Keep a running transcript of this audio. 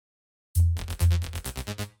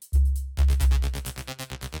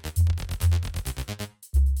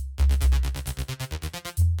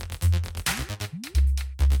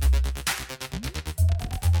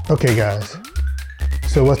Okay guys,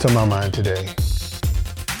 so what's on my mind today?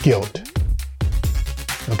 Guilt.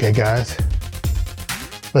 Okay guys,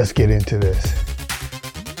 let's get into this.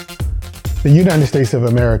 The United States of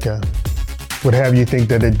America would have you think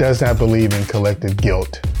that it does not believe in collective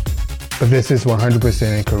guilt, but this is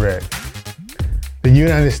 100% incorrect. The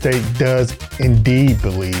United States does indeed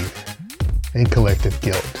believe in collective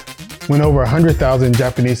guilt. When over 100,000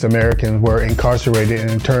 Japanese Americans were incarcerated in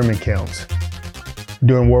internment camps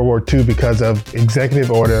during World War II because of Executive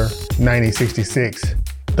Order 9066,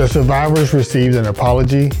 the survivors received an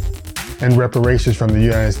apology and reparations from the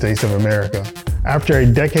United States of America. After a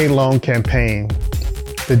decade-long campaign,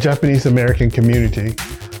 the Japanese American community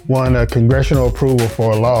won a congressional approval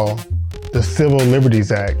for a law, the Civil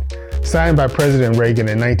Liberties Act, signed by President Reagan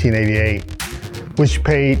in 1988, which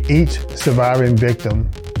paid each surviving victim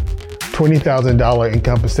 $20,000 in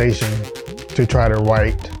compensation to try to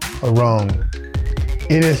right a wrong.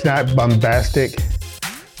 It is not bombastic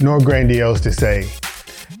nor grandiose to say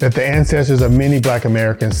that the ancestors of many Black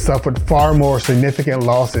Americans suffered far more significant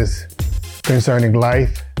losses concerning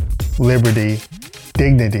life, liberty,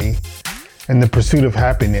 dignity, and the pursuit of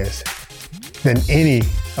happiness than any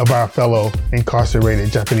of our fellow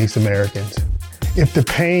incarcerated Japanese Americans. If the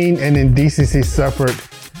pain and indecency suffered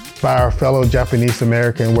by our fellow Japanese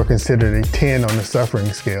American were considered a 10 on the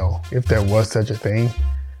suffering scale, if there was such a thing,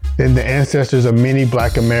 then the ancestors of many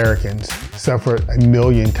Black Americans suffered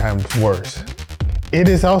 1,000,000 times worse. It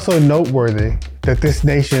is also noteworthy that this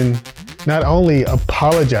nation not only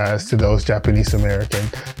apologized to those Japanese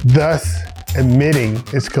Americans, thus admitting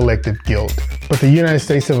its collective guilt, but the United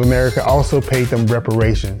States of America also paid them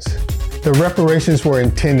reparations. The reparations were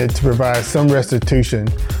intended to provide some restitution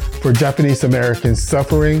for Japanese Americans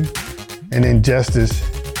suffering and injustice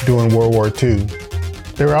during World War II.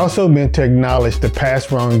 They were also meant to acknowledge the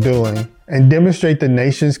past wrongdoing and demonstrate the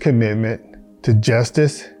nation's commitment to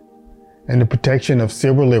justice and the protection of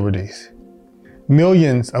civil liberties.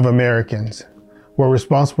 Millions of Americans were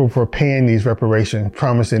responsible for paying these reparations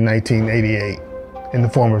promised in 1988 in the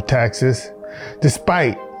form of taxes,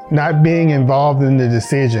 despite not being involved in the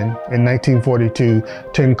decision in 1942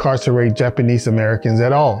 to incarcerate Japanese Americans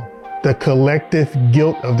at all. The collective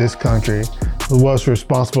guilt of this country was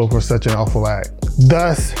responsible for such an awful act,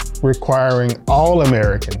 thus requiring all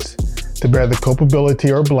Americans to bear the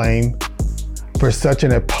culpability or blame for such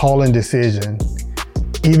an appalling decision,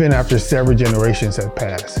 even after several generations have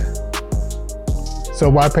passed. So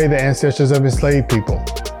why pay the ancestors of enslaved people?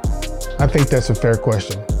 I think that's a fair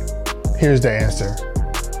question. Here's the answer.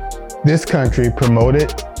 This country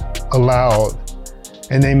promoted, allowed,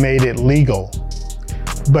 and they made it legal.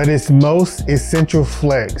 But its most essential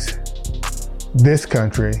flex, this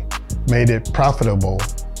country made it profitable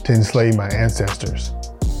to enslave my ancestors.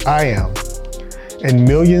 I am, and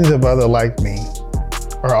millions of others like me,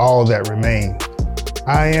 are all that remain.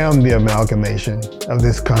 I am the amalgamation of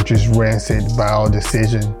this country's rancid, vile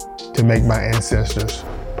decision to make my ancestors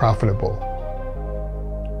profitable.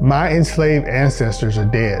 My enslaved ancestors are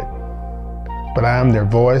dead, but I am their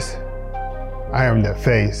voice, I am their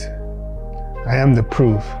face, I am the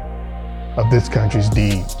proof of this country's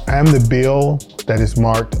deed. I am the bill that is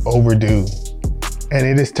marked overdue, and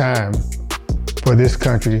it is time for this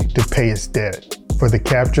country to pay its debt for the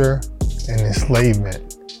capture and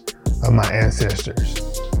enslavement of my ancestors,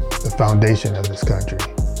 the foundation of this country.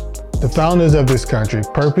 The founders of this country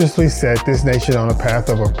purposely set this nation on a path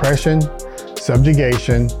of oppression,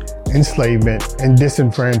 subjugation, enslavement, and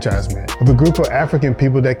disenfranchisement of a group of African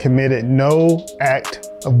people that committed no act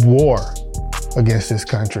of war against this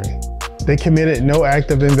country. They committed no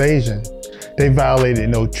act of invasion. They violated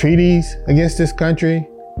no treaties against this country,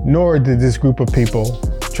 nor did this group of people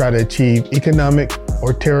try to achieve economic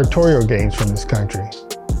or territorial gains from this country,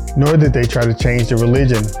 nor did they try to change the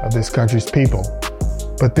religion of this country's people.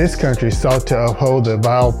 But this country sought to uphold the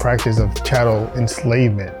vile practice of chattel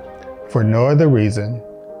enslavement for no other reason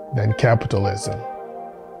than capitalism.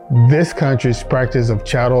 This country's practice of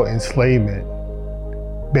chattel enslavement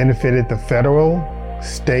benefited the federal,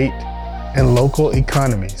 state, and local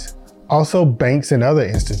economies. Also, banks and other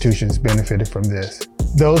institutions benefited from this.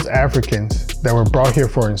 Those Africans that were brought here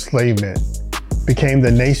for enslavement became the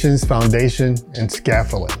nation's foundation and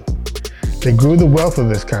scaffolding. They grew the wealth of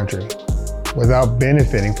this country without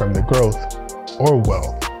benefiting from the growth or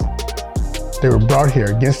wealth. They were brought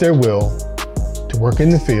here against their will to work in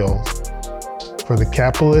the fields for the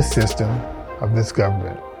capitalist system of this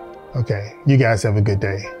government. Okay, you guys have a good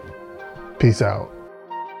day. Peace out.